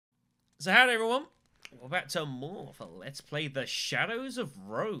So howdy everyone, we're back to more for Let's Play The Shadows of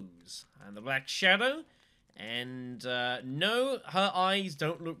Rose. I'm the Black Shadow, and no, her eyes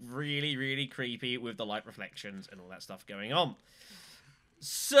don't look really creepy with the light reflections and all that stuff going on.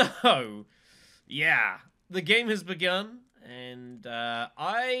 So, yeah, the game has begun, and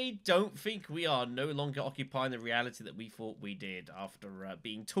I don't think we are no longer occupying the reality that we thought we did after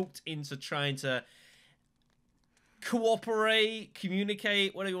being talked into trying to cooperate,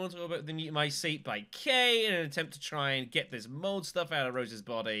 communicate, whatever you want to talk about, the Megamycete by K in an attempt to try and get this mold stuff out of Rose's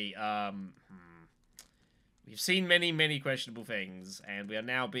body. We've seen many questionable things, and we are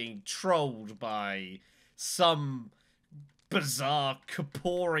now being trolled by some bizarre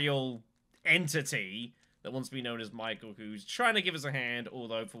corporeal entity that wants to be known as Michael, who's trying to give us a hand,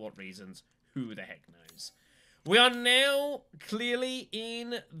 although for what reasons, who the heck knows. We are now clearly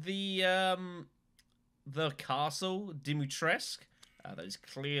in the castle Dimitrescu. That is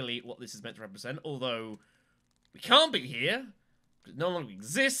clearly what this is meant to represent, although we can't be here, because it no longer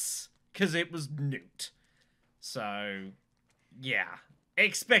exists, because it was nuked. So, yeah,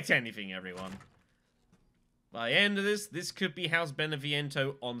 expect anything, everyone. By the end of this could be House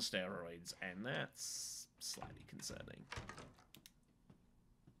Beneviento on steroids, and that's slightly concerning.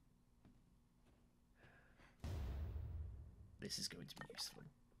 This is going to be useful.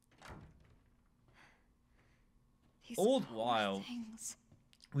 All the while,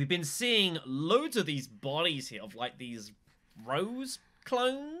 we've been seeing loads of these bodies here of like these Rose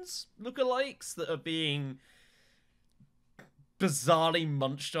clones, lookalikes, that are being bizarrely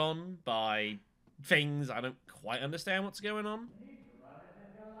munched on by things. I don't quite understand what's going on.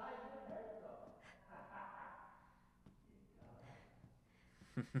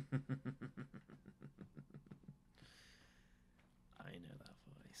 I know that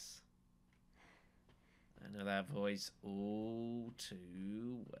voice. I know that voice all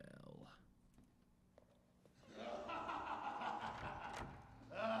too well.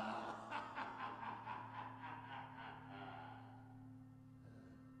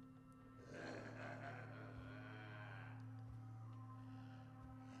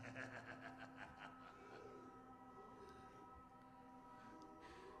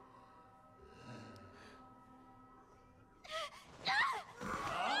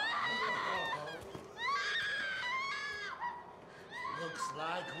 Looks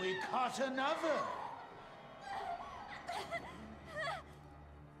like we caught another.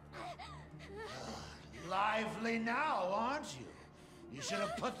 Lively now, aren't you? You should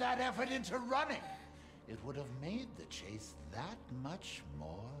have put that effort into running. It would have made the chase that much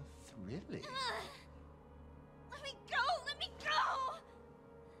more thrilling. Let me go! Let me go!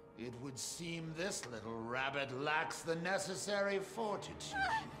 It would seem this little rabbit lacks the necessary fortitude.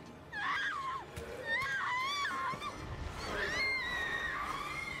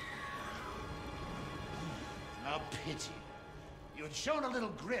 A pity. You had shown a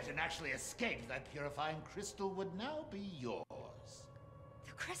little grit and actually escaped, that purifying crystal would now be yours.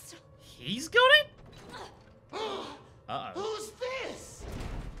 The crystal. He's got it? Uh-oh. Who's this?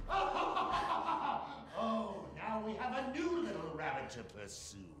 Oh, now we have a new little rabbit to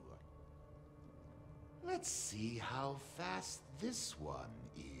pursue. Let's see how fast this one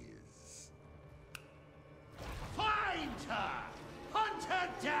is. Find her! Hunt her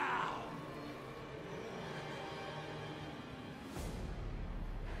down!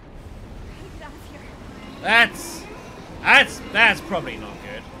 Get out of here. That's probably not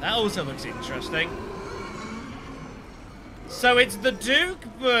good. That also looks interesting. So it's the Duke,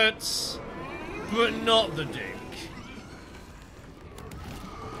 but not the Duke.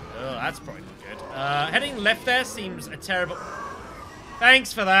 Oh, that's probably not good. Heading left there seems a terrible...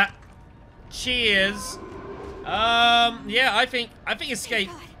 Thanks for that. Cheers. Yeah, I think escape.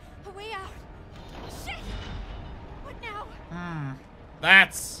 Thank God. A way out. Shit! What now?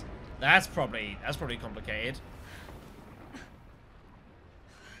 That's probably complicated.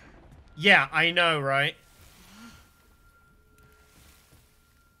 Yeah, I know, right?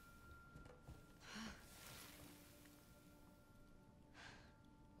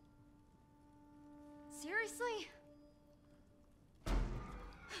 Seriously?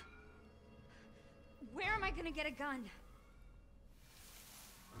 Where am I gonna get a gun?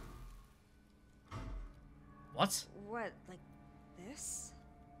 What? What, like this?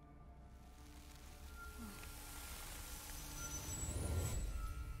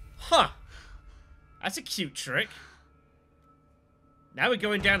 Huh. That's a cute trick. Now we're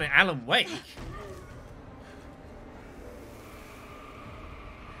going down an Alan Wake.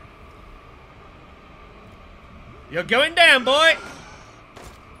 You're going down, boy.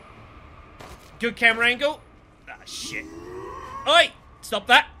 Good camera angle. Ah, shit. Oi! Stop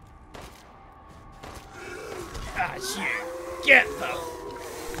that. Ah, you. Get them.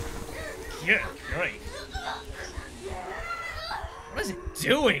 Good grief. What is it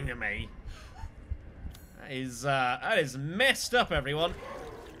doing to me? That is messed up, everyone.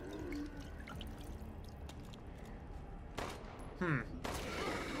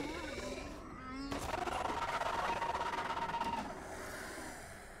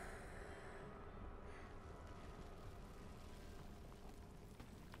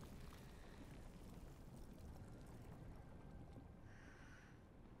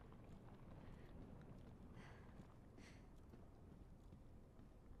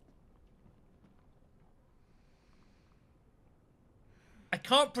 I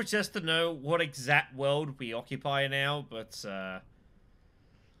can't pretend to know what exact world we occupy now, but, this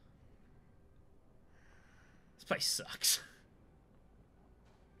place sucks.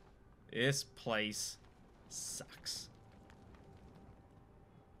 This place sucks.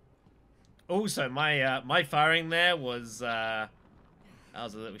 Also, my firing there was, that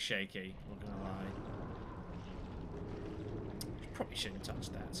was a little shaky, not gonna lie. Probably shouldn't touch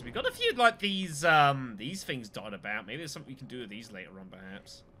that. So we got a few, like, these things dotted about. Maybe there's something we can do with these later on,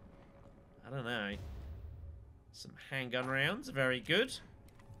 perhaps. I don't know. Some handgun rounds, very good.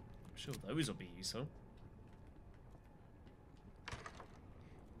 I'm sure those will be useful.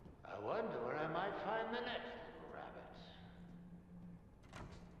 I wonder where I might find the next little rabbit.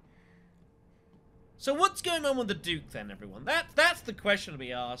 So what's going on with the Duke then, everyone? That's the question to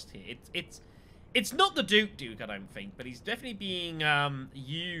be asked here. It's not the Duke, I don't think, but he's definitely being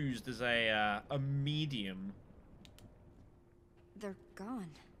used as a medium. They're gone.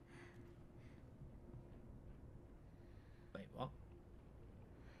 Wait, what?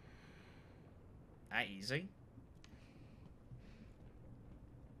 That easy?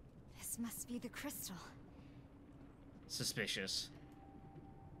 This must be the crystal. Suspicious.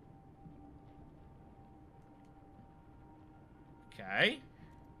 Okay.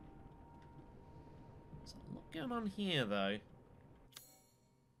 There's a lot going on here, though.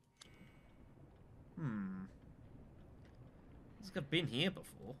 I think I've been here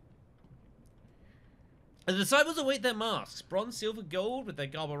before. The disciples await their masks. Bronze, silver, gold with their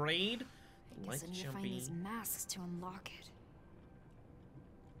garbarade. I guess I need to find these masks to unlock it.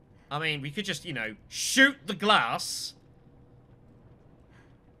 I mean, we could just, you know, shoot the glass.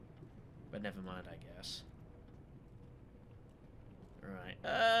 But never mind, I guess. Right.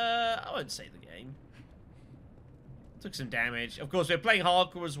 I won't save the game. Took some damage. Of course, we're playing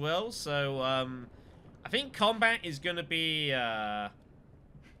hardcore as well, so, I think combat is going to be,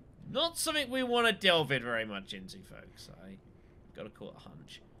 not something we want to delve in very much into, folks. I gotta call it a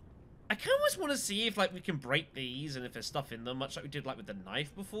hunch. I kind of almost want to see if, like, we can break these and if there's stuff in them, much like we did, like, with the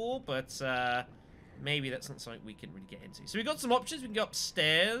knife before, but, maybe that's not something we can really get into. So we've got some options. We can go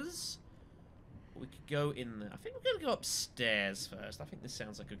upstairs. Or we could go in there. I think we're going to go upstairs first. I think this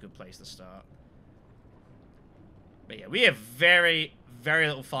sounds like a good place to start. But yeah, we have very, very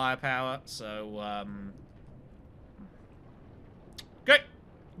little firepower, so, great.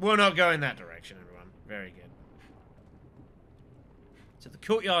 We'll not go in that direction, everyone. Very good. So the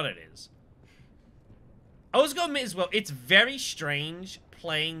courtyard it is. I was going to admit as well, it's very strange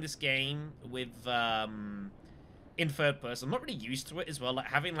playing this game with, in third person. I'm not really used to it as well. Like,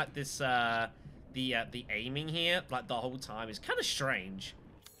 having, like, this, the aiming here, like, the whole time is kind of strange.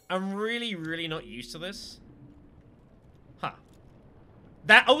 I'm really, really not used to this. Huh.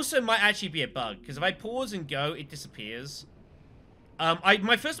 That also might actually be a bug, because if I pause and go, it disappears.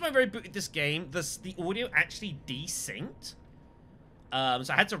 My first time I ever booted this game, the audio actually desynced.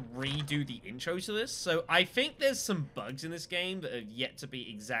 So I had to redo the intro to this. So I think there's some bugs in this game that have yet to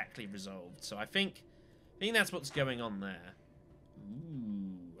be exactly resolved. So I think that's what's going on there.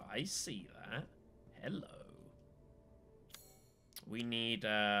 Ooh, I see that. Hello. We need,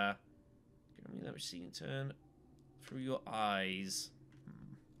 give me that receiving turn through your eyes.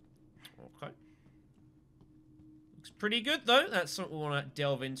 Okay. Looks pretty good, though. That's something we want to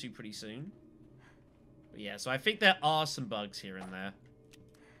delve into pretty soon. But yeah, so I think there are some bugs here and there.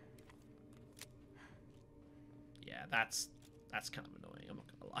 Yeah, that's kind of annoying. I'm not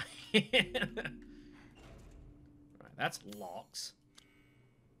gonna lie. Right, that's locks.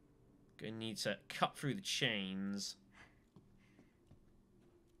 Gonna need to cut through the chains.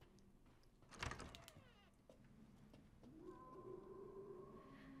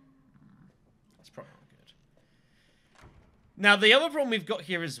 That's probably not good. Now, the other problem we've got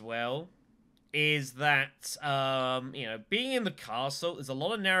here as well is that, you know, being in the castle, there's a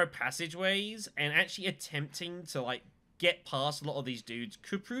lot of narrow passageways, and actually attempting to, like, get past a lot of these dudes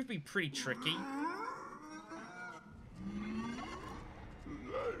could prove to be pretty tricky.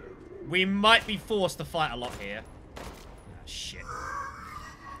 We might be forced to fight a lot here. Ah, shit.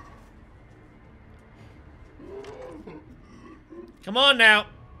 Come on now.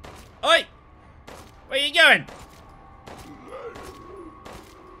 Oi! Where are you going?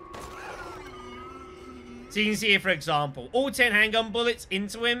 So you can see here, for example, all 10 handgun bullets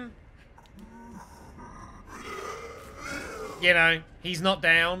into him. You know, he's not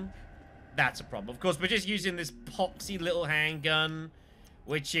down. That's a problem. Of course, we're just using this poxy little handgun,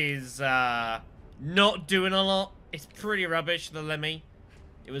 which is not doing a lot. It's pretty rubbish, the Lemmy.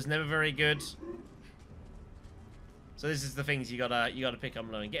 It was never very good. So this is the things you gotta pick up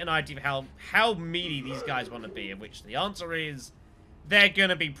and learn. Get an idea of how meaty these guys want to be, of which the answer is they're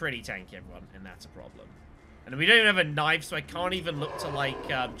gonna be pretty tanky, everyone, and that's a problem. And we don't even have a knife, so I can't even look to like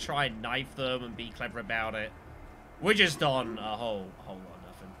try and knife them and be clever about it. We're just on a whole lot of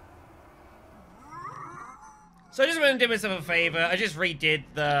nothing. So I just went and did myself a favor. I just redid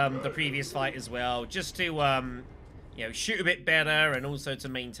the previous fight as well, just to you know, shoot a bit better and also to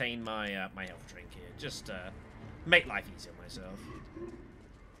maintain my my health drink here, just make life easier on myself.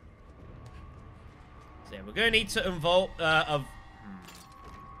 So yeah, we're gonna need to involve well,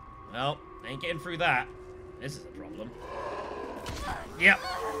 ain't getting through that. This is a problem. Yep.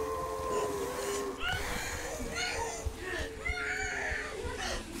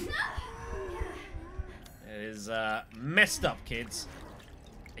 It is messed up, kids.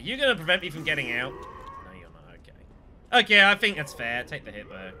 Are you gonna prevent me from getting out? No, you're not. Okay. Okay, I think that's fair. Take the hit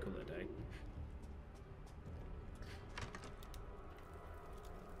there. Call it a day.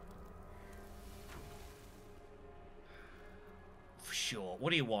 For sure.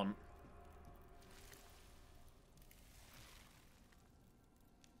 What do you want?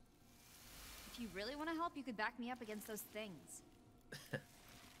 If you really want to help, you could back me up against those things.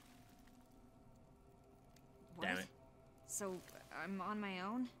 What? Damn it. So, I'm on my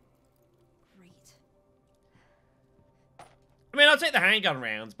own? Great. I mean, I'll take the handgun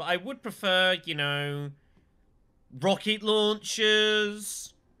rounds, but I would prefer, you know, rocket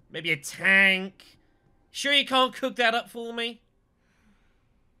launchers, maybe a tank. Sure you can't cook that up for me?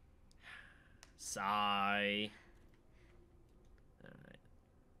 Sigh. Alright.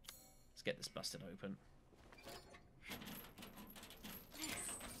 Let's get this busted open.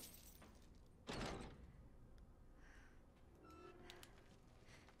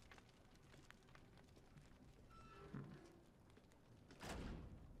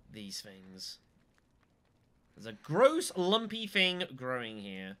 These things. There's a gross, lumpy thing growing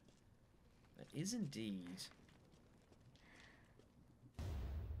here. That is indeed.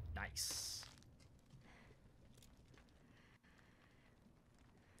 Nice.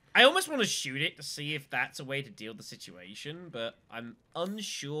 I almost want to shoot it to see if that's a way to deal with the situation, but I'm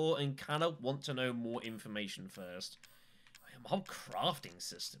unsure and kind of want to know more information first. My whole crafting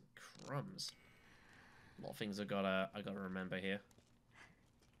system, crumbs. A lot of things I gotta remember here.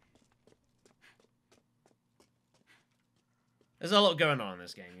 There's a lot going on in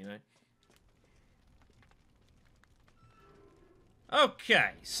this game, you know?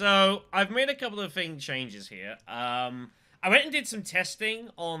 Okay, so I've made a couple of changes here. I went and did some testing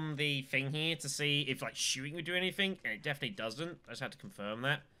on the thing here to see if, like, shooting would do anything, and it definitely doesn't. I just had to confirm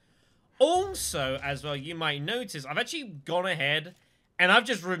that. Also, as well, you might notice, I've actually gone ahead and I've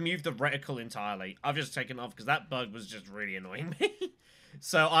just removed the reticle entirely. I've just taken it off because that bug was just really annoying me.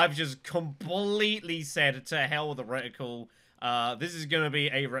 So I've just completely said to hell with the reticle. This is going to be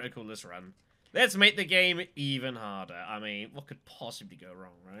a reticleless run. Let's make the game even harder. I mean, what could possibly go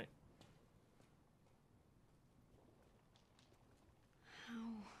wrong, right? How?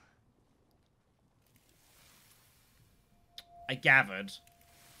 I gathered.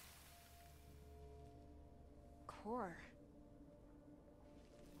 Core.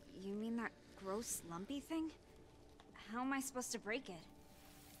 You mean that gross, lumpy thing? How am I supposed to break it?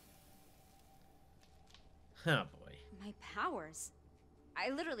 Oh, boy. My powers. I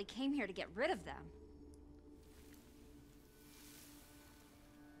literally came here to get rid of them.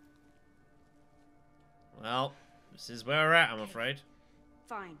 Well, this is where we're at, I'm afraid.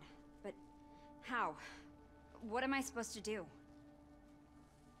 Fine, but how? What am I supposed to do?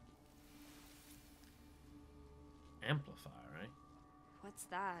 Amplifier, right? What's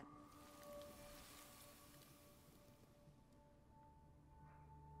that?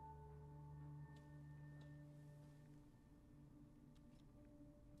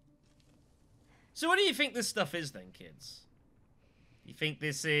 So what do you think this stuff is then, kids? You think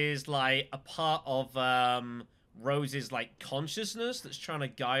this is, like, a part of, Rose's, like, consciousness that's trying to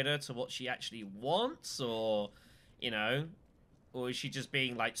guide her to what she actually wants? Or, you know, or is she just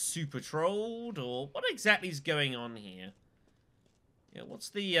being, like, super trolled? Or what exactly is going on here? Yeah,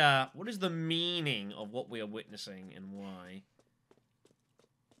 what is the meaning of what we are witnessing and why?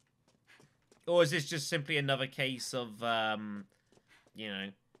 Or is this just simply another case of, you know,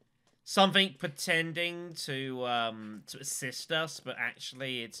 something pretending to assist us, but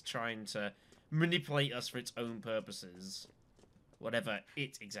actually it's trying to manipulate us for its own purposes? Whatever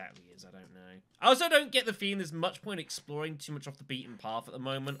it exactly is, I don't know. I also don't get the feeling there's much point exploring too much off the beaten path at the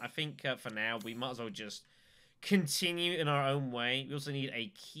moment. I think for now, we might as well just continue in our own way. We also need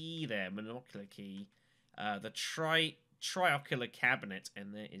a key there, monocular key. The triocular cabinet,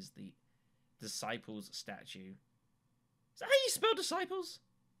 and there is the disciples statue. Is that how you spell disciples?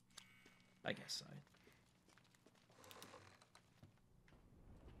 I guess so.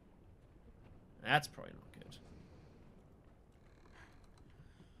 That's probably not good.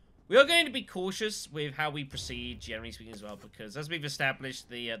 We are going to be cautious with how we proceed, generally speaking, as well, because as we've established,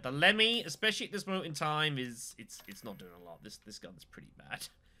 the Lemmy, especially at this moment in time, it's not doing a lot. This gun's pretty bad.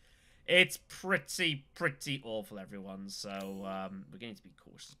 It's pretty awful, everyone. So we're going to be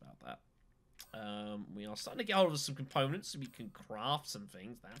cautious about that. We are starting to get hold of some components so we can craft some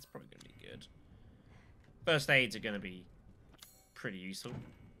things. That's probably going to be good. First aids are going to be pretty useful.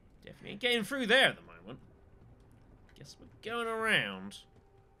 Definitely getting through there at the moment. Guess we're going around.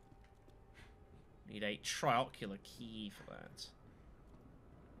 Need a triocular key for that.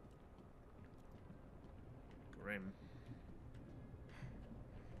 Grim.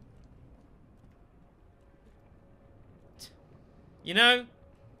 You know,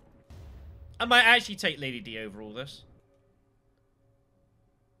 I might actually take Lady D over all this.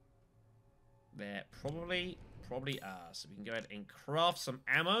 There probably are. So we can go ahead and craft some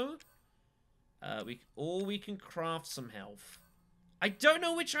ammo. We can craft some health. I don't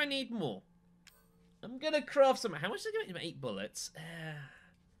know which I need more. I'm gonna craft some. How much is it going to 8 bullets?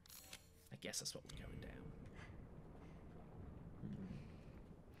 I guess that's what we're going down.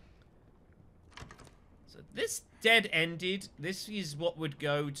 So this dead ended. This is what would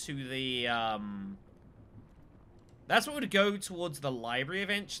go to the that's what would go towards the library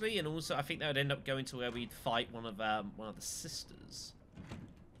eventually, and also I think that would end up going to where we'd fight one of the sisters.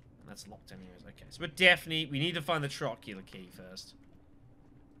 And that's locked anyways. Okay, so we need to find the triocular key first.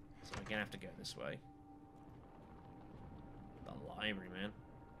 So we're gonna have to go this way. The library, man.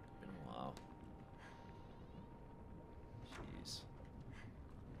 Been a while. Jeez.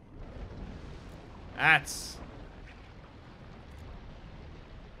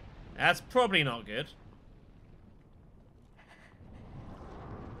 That's probably not good.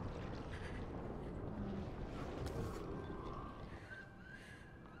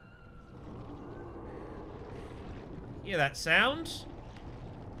 Hear that sound?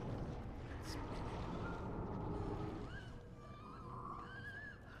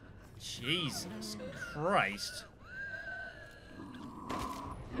 Jesus Christ.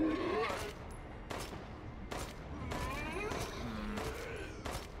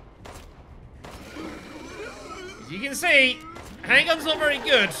 As you can see, handgun's not very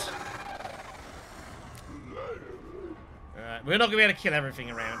good. Alright, we're not going to be able to kill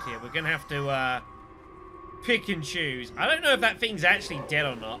everything around here. We're going to have to pick and choose. I don't know if that thing's actually dead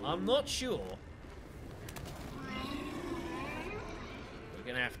or not. I'm not sure. We're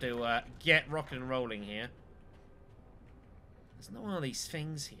gonna have to get rocking and rolling here. There's not one of these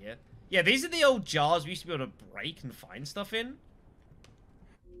things here. Yeah, these are the old jars we used to be able to break and find stuff in.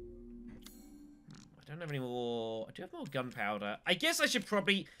 I don't have any more. I do have more gunpowder. I guess I should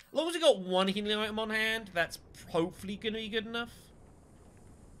probably, as long as we got one healing item on hand, that's hopefully gonna be good enough.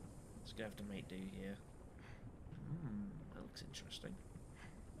 Just gonna have to make do here. That looks interesting.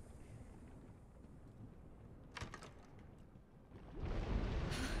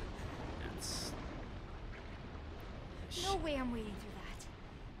 No way I'm waiting through that.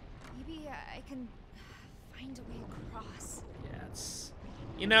 Maybe I can find a way across. Yeah, it's...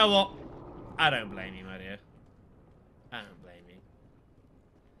 You know what? I don't blame you, my dear. I don't blame you.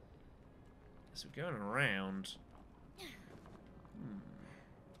 So we're going around.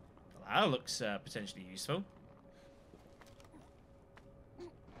 Well, that looks potentially useful.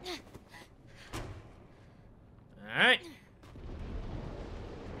 Alright.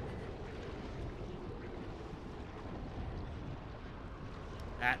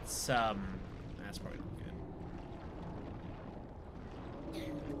 That's probably not good.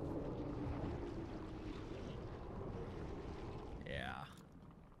 Yeah.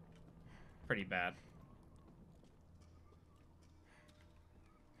 Pretty bad.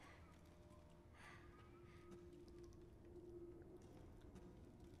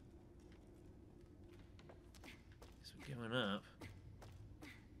 So we're going up.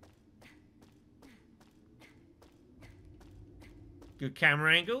 Good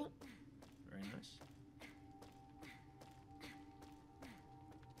camera angle. Very nice.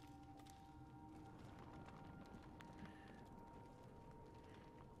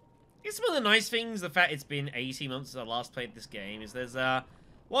 It's one of the nice things, the fact it's been 18 months since I last played this game, is there's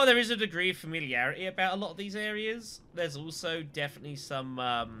while there is a degree of familiarity about a lot of these areas, there's also definitely some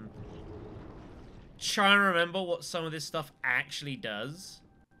trying to remember what some of this stuff actually does.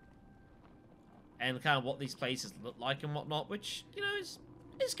 And kind of what these places look like and whatnot, which, you know, is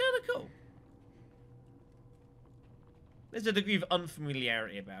kind of cool. There's a degree of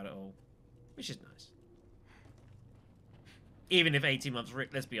unfamiliarity about it all, which is nice. Even if 18 months,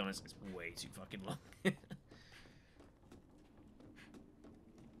 let's be honest, it's way too fucking long. Right.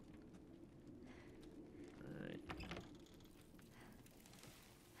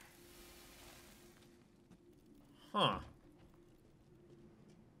 Huh.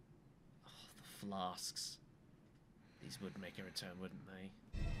 Oh, the flasks. These would make a return, wouldn't they?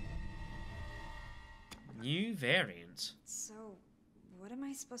 New variant. So, what am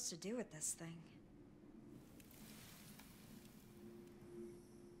I supposed to do with this thing?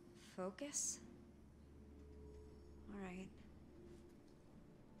 Focus? Alright.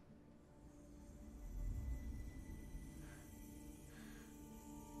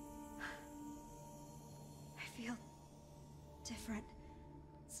 I feel different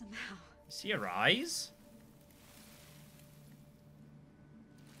somehow. See your eyes?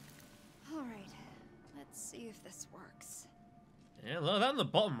 Alright, let's see if this works. Yeah, look, that on the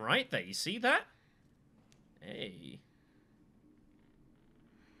bottom right there. You see that? Hey.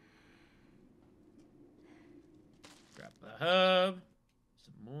 Grab the herb.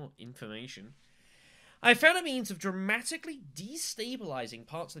 Some more information. I found a means of dramatically destabilizing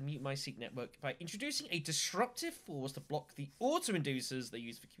parts of the Megamycete network by introducing a disruptive force to block the auto-inducers they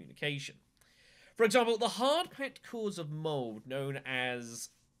use for communication. For example, the hard-packed cores of mold known as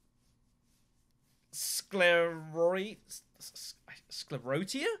Sclerotia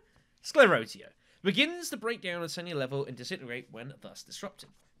begins to break down at cellular level and disintegrate when thus disrupted.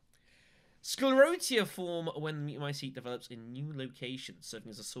 Sclerotia form when the Megamycete develops in new locations,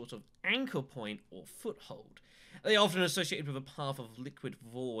 serving as a sort of anchor point or foothold. They are often associated with a path of liquid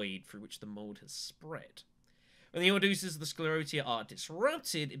void through which the mold has spread. When the inducers of the Sclerotia are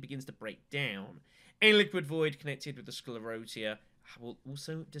disrupted, it begins to break down. Any liquid void connected with the Sclerotia will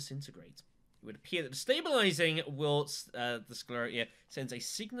also disintegrate. It would appear that destabilizing the Sclerotia sends a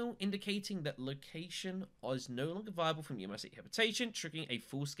signal indicating that location is no longer viable for Megamycete habitation, triggering a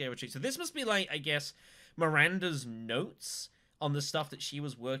full-scale retreat. So this must be like, I guess, Miranda's notes on the stuff that she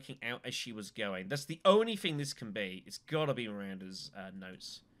was working out as she was going. That's the only thing this can be. It's gotta be Miranda's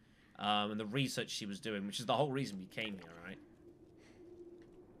notes. And the research she was doing, which is the whole reason we came here, right?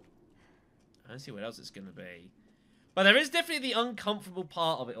 I don't see what else it's gonna be. But there is definitely the uncomfortable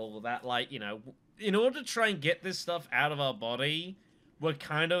part of it all, that, like, you know, in order to try and get this stuff out of our body, we're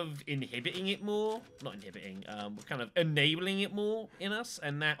kind of inhibiting it more. Not inhibiting, we're kind of enabling it more in us,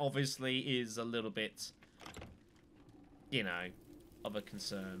 and that obviously is a little bit, you know, of a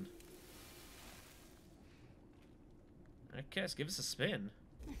concern. Okay, let's give us a spin.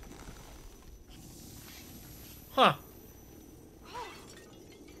 Huh.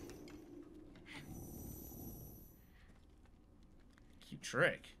 Cute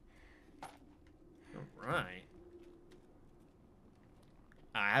trick. Alright.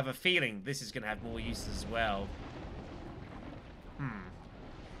 I have a feeling this is going to have more uses as well.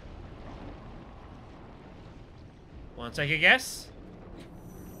 Want to take a guess?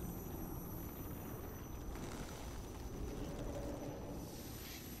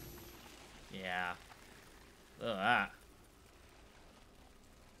 Yeah. Look at that.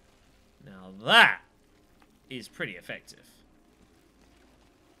 Now that is pretty effective.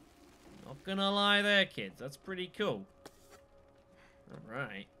 Not gonna lie there, kids. That's pretty cool.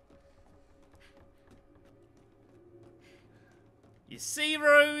 Alright. You see,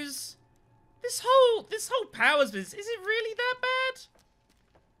 Rose? This whole powers business, is it really that bad?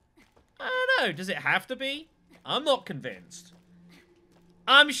 I don't know. Does it have to be? I'm not convinced.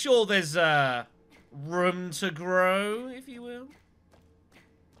 I'm sure there's room to grow, if you will.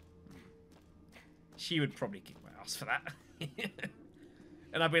 She would probably kick my ass for that.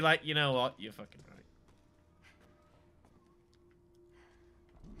 And I'd be like, you know what? You're fucking right.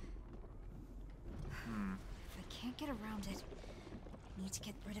 If I can't get around it, I need to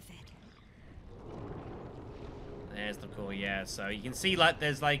get rid of it. There's the core, yeah. So you can see, like,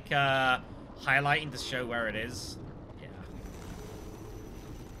 there's, like, highlighting to show where it is. Yeah.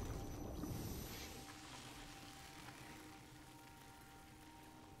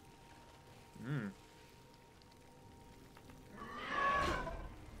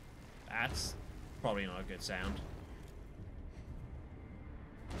 That's probably not a good sound.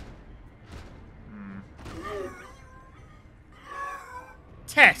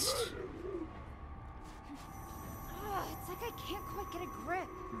 Test! Oh, it's like I can't quite get a grip.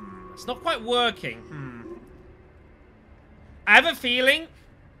 It's not quite working. I have a feeling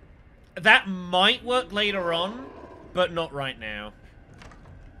that might work later on, but not right now.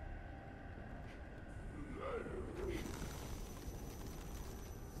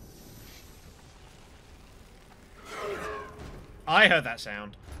 I heard that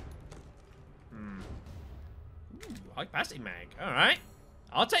sound. Ooh, high capacity mag. Alright.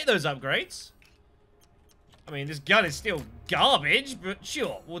 I'll take those upgrades. I mean, this gun is still garbage, but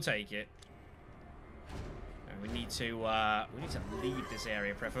sure, we'll take it. And we need to leave this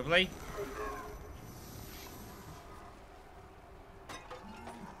area, preferably.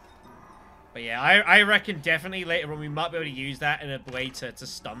 But yeah, I reckon definitely later on we might be able to use that in a way to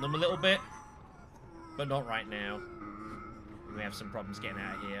stun them a little bit. But not right now. We have some problems getting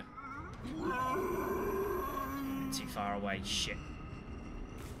out of here. Too far away. Shit.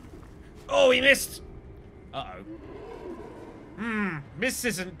 Oh, he missed! Uh-oh. This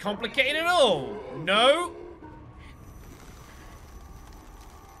isn't complicated at all. No.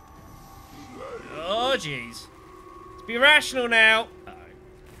 Oh, jeez. Let's be rational now.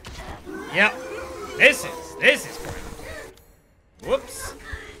 Uh-oh. Yep. This is great. Whoops.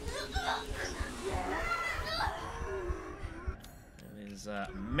 There's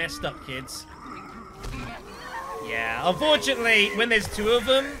messed up kids. Yeah, unfortunately, when there's two of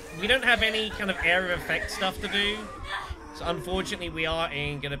them, we don't have any kind of area effect stuff to do. So unfortunately, we are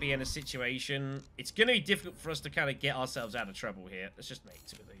going to be in a situation. It's going to be difficult for us to kind of get ourselves out of trouble here. Let's just make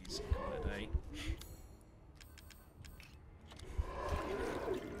two of these. Call it a day.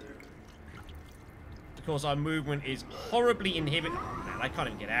 Of course, our movement is horribly inhibited. Oh, man, I can't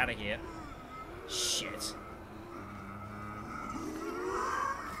even get out of here. Shit.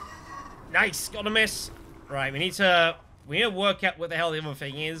 Nice, got a miss. Right, we need to work out what the hell the other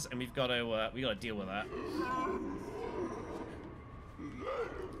thing is, and we got to deal with that.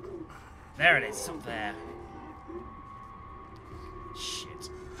 There it is, it's up there. Shit.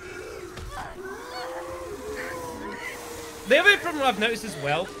 The other problem I've noticed as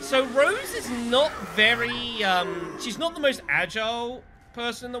well, so Rose is not very, she's not the most agile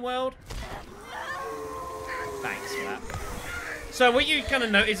person in the world. Thanks for that. So what you kind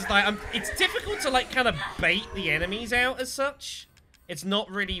of notice is, like, it's difficult to, like, kind of bait the enemies out as such. It's not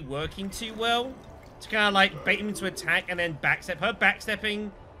really working too well to kind of, like, bait them into attack and then backstep. Her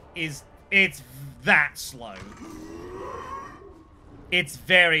backstepping it's that slow. It's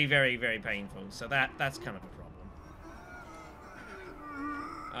very, very, very painful. So that's kind of a problem.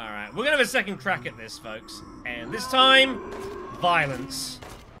 Alright, we're going to have a second crack at this, folks. And this time, violence.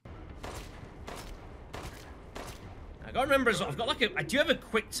 I gotta remember as well, I've got like I do have a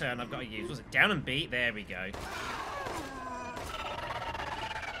quick turn I've got to use. Was it down and B? There we go.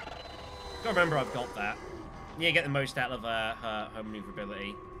 Gotta remember I've got that. Yeah, get the most out of her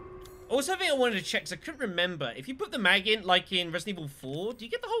maneuverability. Also, something I wanted to check, because I couldn't remember. If you put the mag in, like in Resident Evil 4, do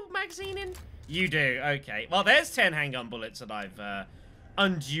you get the whole magazine in? You do, okay. Well, there's 10 handgun bullets that I've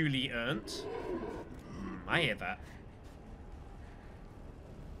unduly earned. I hear that.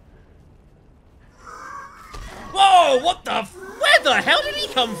 Whoa, what the where the hell did he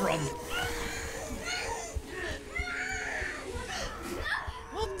come from?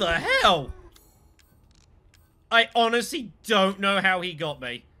 What the hell? I honestly don't know how he got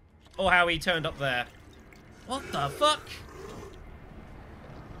me. Or how he turned up there. What the fuck?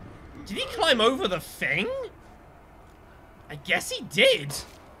 Did he climb over the thing? I guess he did.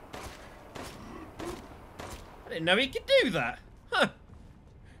 I didn't know he could do that. Huh.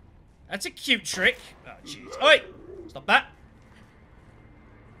 That's a cute trick. Oh, jeez. Oh, wait. Stop that.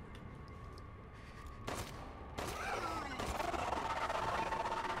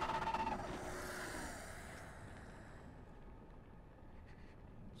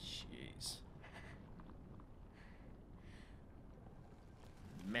 Jeez.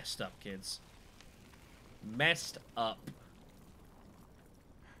 Messed up, kids. Messed up.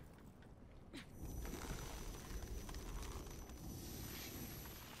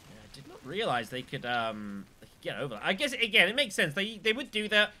 Realize they could get over that. I guess again it makes sense. They would do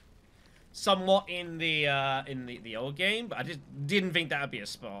that somewhat in the old game, but I just didn't think that would be a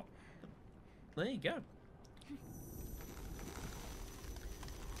spot. There you go.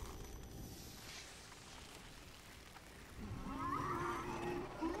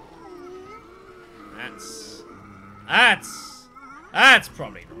 That's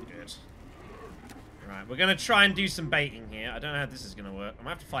probably not good. Right, we're going to try and do some baiting here. I don't know how this is going to work. I'm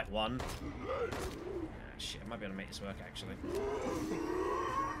going to have to fight one. Ah, shit, I might be able to make this work, actually.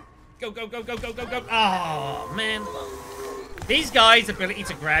 Go, go, go, go, go, go, go. Oh, man. These guys' ability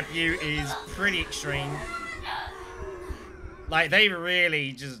to grab you is pretty extreme. Like, they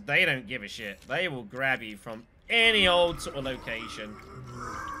really just, they don't give a shit. They will grab you from any old sort of location.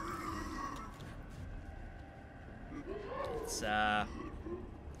 It's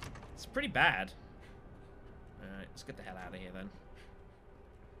pretty bad. Alright, let's get the hell out of here then.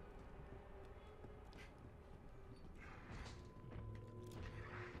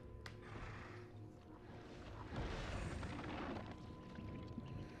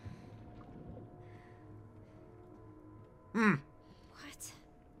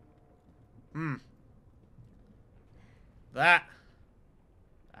 What?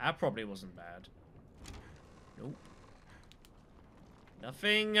 That probably wasn't bad. Nope.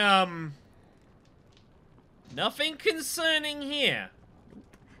 Nothing, nothing concerning here.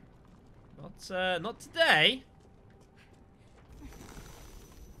 Nope. Not today.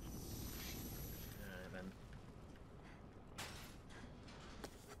 Alright then.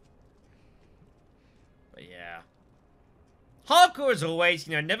 But yeah. Hardcore as always,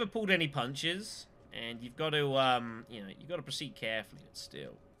 you know, never pulled any punches. And you've got to, you know, you've got to proceed carefully, but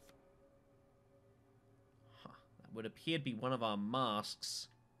still. Huh. That would appear to be one of our masks.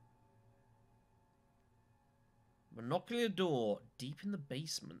 Monocular door deep in the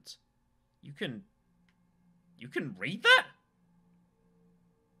basement. You can read that?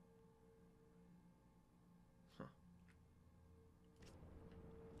 Huh.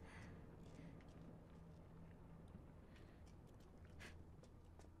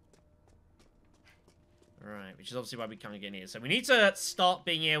 Alright, which is obviously why we can't get in here. So we need to start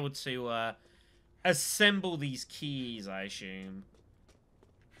being able to assemble these keys, I assume.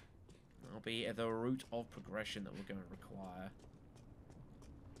 That'll be the route of progression that we're going to require.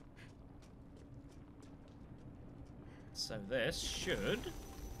 So this should...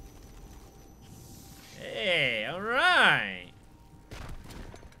 Hey, alright!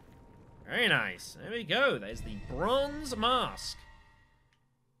 Very nice. There we go. There's the bronze mask.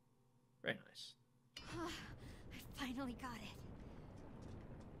 Very nice. I finally got it.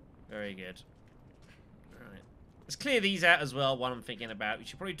 Very good. Alright. Let's clear these out as well, what I'm thinking about. We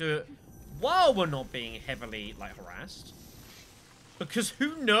should probably do it while we're not being heavily, like, harassed. Because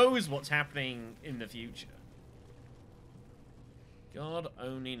who knows what's happening in the future? God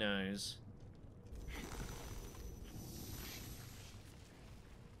only knows.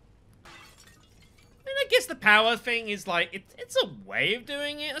 I mean, I guess the power thing is, like, it's a way of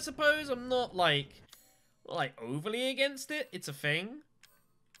doing it, I suppose. I'm not, like overly against it. It's a thing.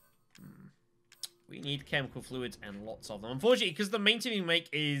 We need chemical fluids and lots of them. Unfortunately, because the main thing we make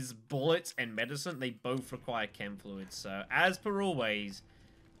is bullets and medicine, they both require chem fluids. So, as per always,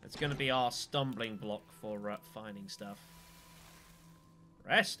 it's going to be our stumbling block for finding stuff.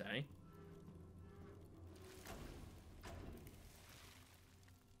 Rest, eh?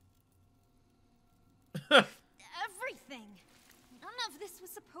 Everything! None of this was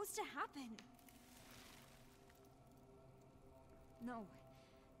supposed to happen. No.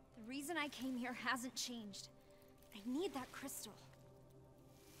 The reason I came here hasn't changed. I need that crystal.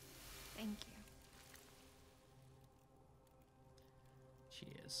 Thank you.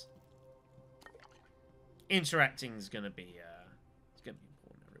 Cheers. Interacting is gonna be it's gonna be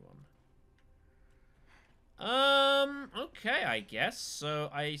important, everyone. Okay, I guess.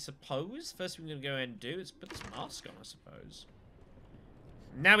 So I suppose first thing we're gonna go ahead and do is put this mask on, I suppose.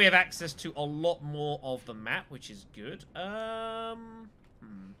 Now we have access to a lot more of the map, which is good.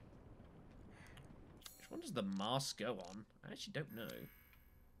 Which one does the mask go on? I actually don't know.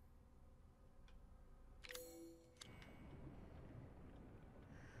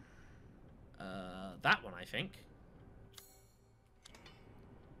 That one, I think.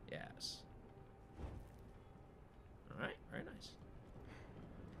 Yes. Alright, very nice.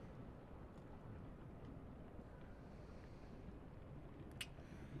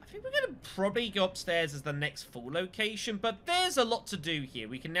 I think we're going to probably go upstairs as the next full location, but there's a lot to do here.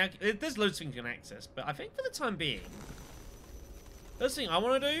 We can now... There's loads of things we can access, but I think for the time being... First thing I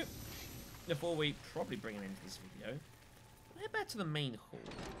want to do, before we probably bring an end to this video, head back to the main hall.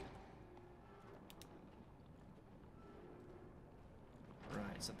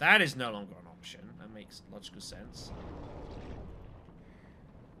 Right, so that is no longer an option. That makes logical sense.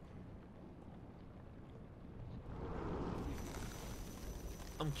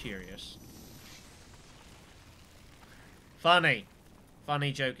 I'm curious. Funny.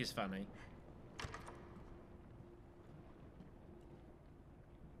 Funny joke is funny.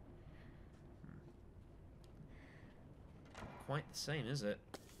 quite the same, is it?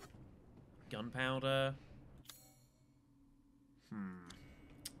 Gunpowder.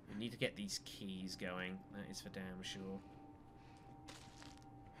 We need to get these keys going. That is for damn sure.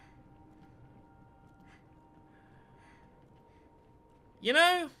 You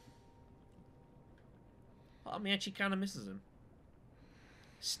know, part of me actually kind of misses him.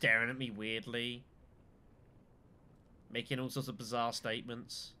 Staring at me weirdly. Making all sorts of bizarre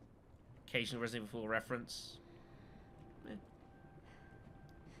statements. Occasional Resident Evil 4 reference. Eh.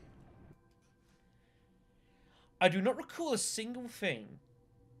 I do not recall a single thing.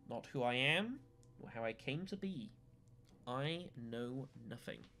 Not who I am, or how I came to be. I know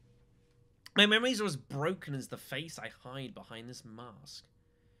nothing. My memories are as broken as the face I hide behind this mask.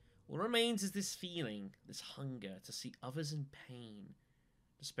 What remains is this feeling, this hunger to see others in pain,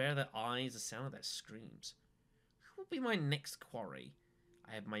 to spare their eyes, the sound of their screams. Who will be my next quarry?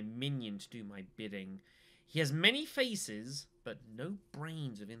 I have my minion to do my bidding. He has many faces, but no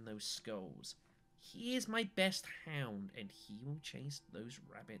brains within those skulls. He is my best hound, and he will chase those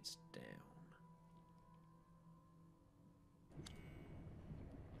rabbits down.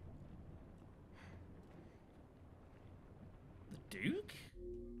 The Duke?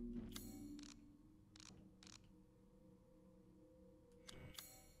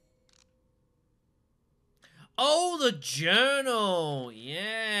 Oh, the journal!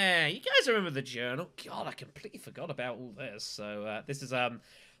 Yeah, you guys remember the journal? God, I completely forgot about all this. So this is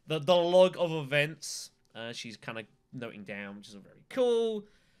the log of events. She's kind of noting down, which is very cool.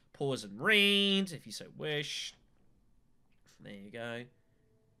 Pause and read, if you so wish. There you go.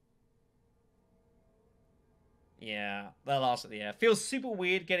 Yeah, the last of the air. Feels super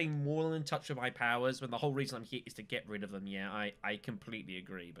weird getting more in touch with my powers when the whole reason I'm here is to get rid of them. Yeah, I completely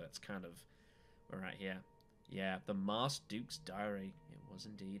agree, but it's kind of... We're right here. Yeah, the Masked Duke's diary. It was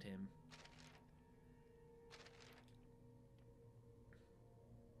indeed him.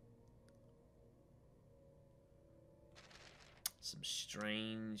 Some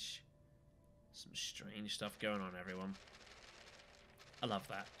strange stuff going on, everyone. I love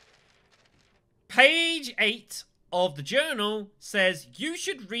that. Page 8 of the journal says, you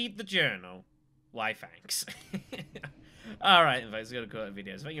should read the journal. Why, thanks. Alright, folks, we're going to call it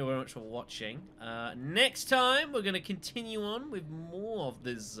videos. Thank you very much for watching. Next time, we're going to continue on with more of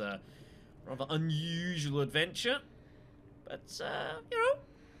this rather unusual adventure. But, you know,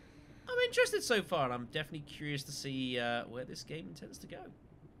 I'm interested so far, and I'm definitely curious to see where this game intends to go.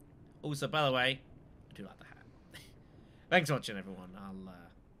 Also, by the way, I do like the hat. Thanks for watching, everyone.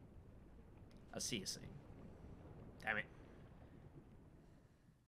 I'll see you soon. Damn it.